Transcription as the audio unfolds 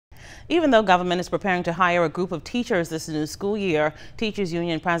Even though government is preparing to hire a group of teachers this new school year, Teachers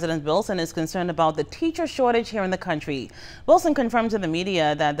Union President Wilson is concerned about the teacher shortage here in the country. Wilson confirmed to the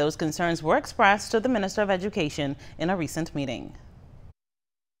media that those concerns were expressed to the Minister of Education in a recent meeting.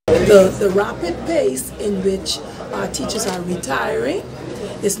 The rapid pace in which our teachers are retiring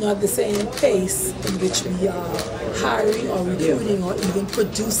is not the same pace in which we are hiring or recruiting or even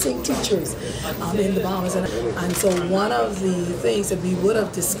producing teachers in the Bahamas. And so one of the things that we would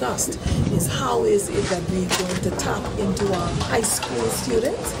have discussed is how is it that we're going to tap into our high school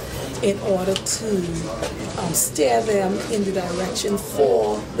students in order to steer them in the direction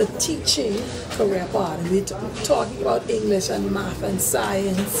for the teaching career path. And we're talking about English and math and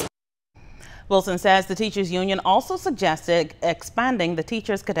science. Wilson says the Teachers Union also suggested expanding the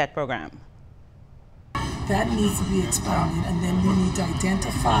Teachers Cadet Program. That needs to be expanded, and then we need to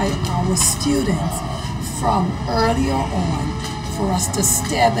identify our students from earlier on for us to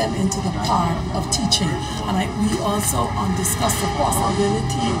steer them into the path of teaching. And we also discussed the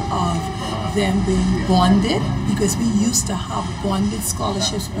possibility of them being bonded, because we used to have bonded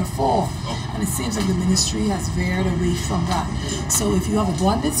scholarships before, and it seems like the ministry has veered away from that. So if you have a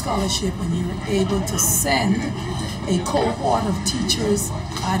bonded scholarship and you're able to send a cohort of teachers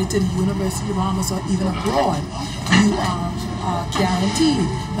either to the University of Bahamas or even abroad, you are guaranteed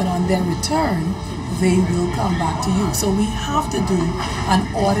that on their return they will come back to you. So we have to do an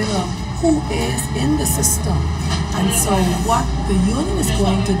audit of who is in the system. And so what the union is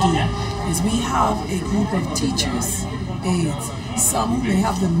going to do is we have a group of teachers, aides, some who may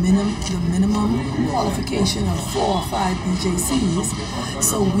have the minimum qualification of 4 or 5 BJCs.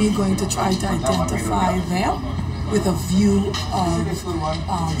 So we're going to try to identify them with a view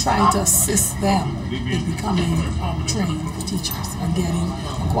of trying to assist them in becoming trained teachers and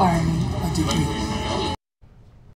acquiring a degree.